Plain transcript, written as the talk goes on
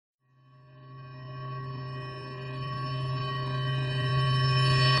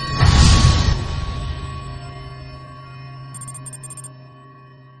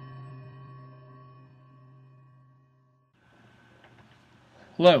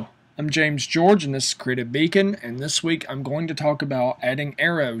Hello, I'm James George and this is Creative Beacon, and this week I'm going to talk about adding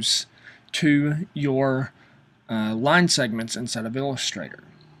arrows to your line segments inside of Illustrator.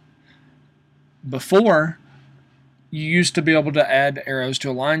 Before, you used to be able to add arrows to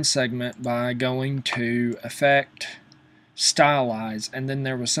a line segment by going to Effect, Stylize, and then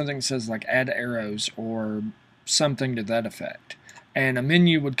there was something that says like Add Arrows or something to that effect. And a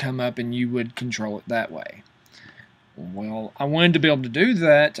menu would come up and you would control it that way. Well, I wanted to be able to do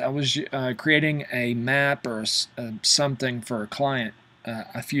that. I was creating a map or something for a client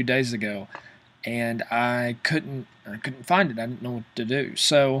a few days ago, and I couldn't find it. I didn't know what to do.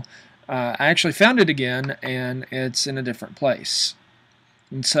 So I actually found it again, and it's in a different place.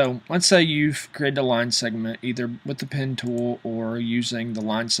 And so let's say you've created a line segment either with the pen tool or using the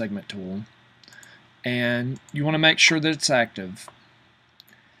line segment tool, and you want to make sure that it's active,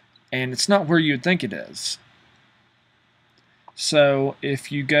 and it's not where you'd think it is. So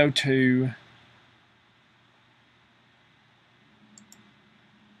if you go to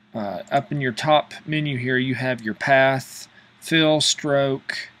up in your top menu here, you have your path, fill,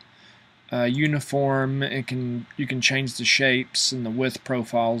 stroke, uniform. You can change the shapes and the width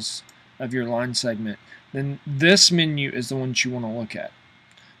profiles of your line segment. Then this menu is the one that you want to look at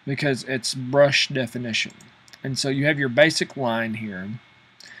because it's brush definition. And so you have your basic line here.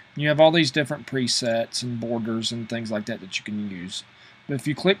 You have all these different presets and borders and things like that you can use. But if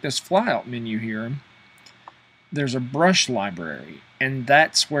you click this flyout menu here, there's a brush library, and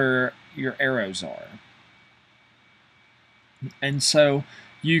that's where your arrows are. And so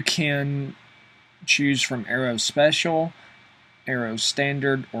you can choose from arrow special, arrow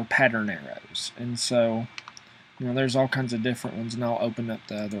standard, or pattern arrows. And so, there's all kinds of different ones, and I'll open up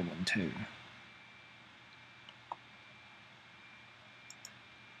the other one too.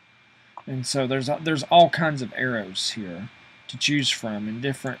 And so there's all kinds of arrows here to choose from in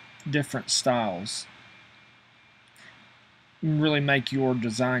different styles. Really make your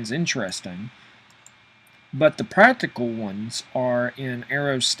designs interesting. But the practical ones are in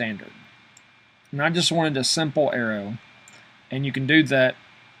arrow standard. And I just wanted a simple arrow, and you can do that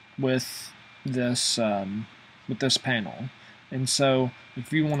with this panel. And so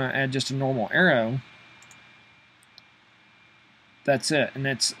if you want to add just a normal arrow, that's it, and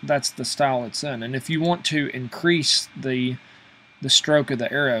that's the style it's in. And if you want to increase the stroke of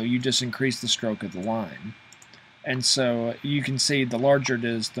the arrow, you just increase the stroke of the line. And so you can see the larger it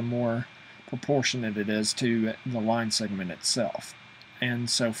is, the more proportionate it is to the line segment itself. And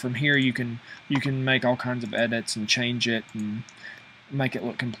so from here you can make all kinds of edits and change it and make it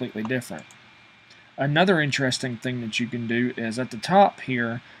look completely different. Another interesting thing that you can do is at the top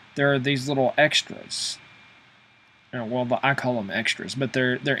here there are these little extras. Well, I call them extras, but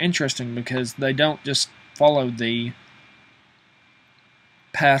they're interesting because they don't just follow the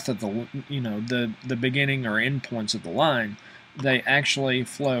path of the beginning or end points of the line. They actually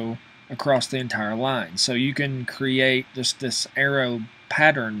flow across the entire line. So you can create just this arrow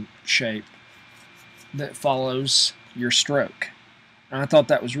pattern shape that follows your stroke. And I thought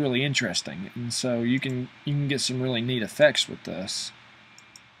that was really interesting. And so you can get some really neat effects with this.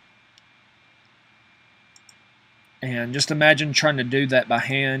 And just imagine trying to do that by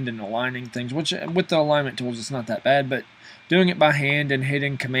hand and aligning things, which with the alignment tools it's not that bad, but doing it by hand and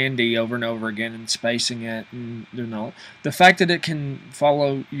hitting Command D over and over again and spacing it and doing all. The fact that it can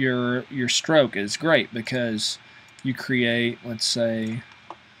follow your stroke is great because you create, let's say,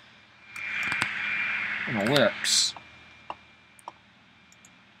 an ellipse.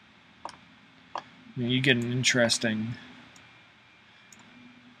 You get an interesting.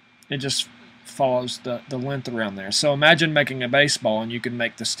 It just follows the length around there. So imagine making a baseball and you can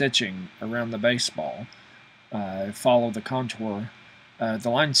make the stitching around the baseball follow the contour, the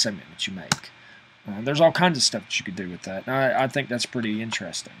line segment that you make. There's all kinds of stuff that you could do with that. I think that's pretty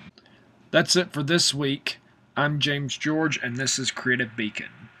interesting. That's it for this week. I'm James George and this is Creative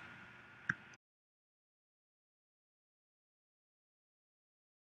Beacon.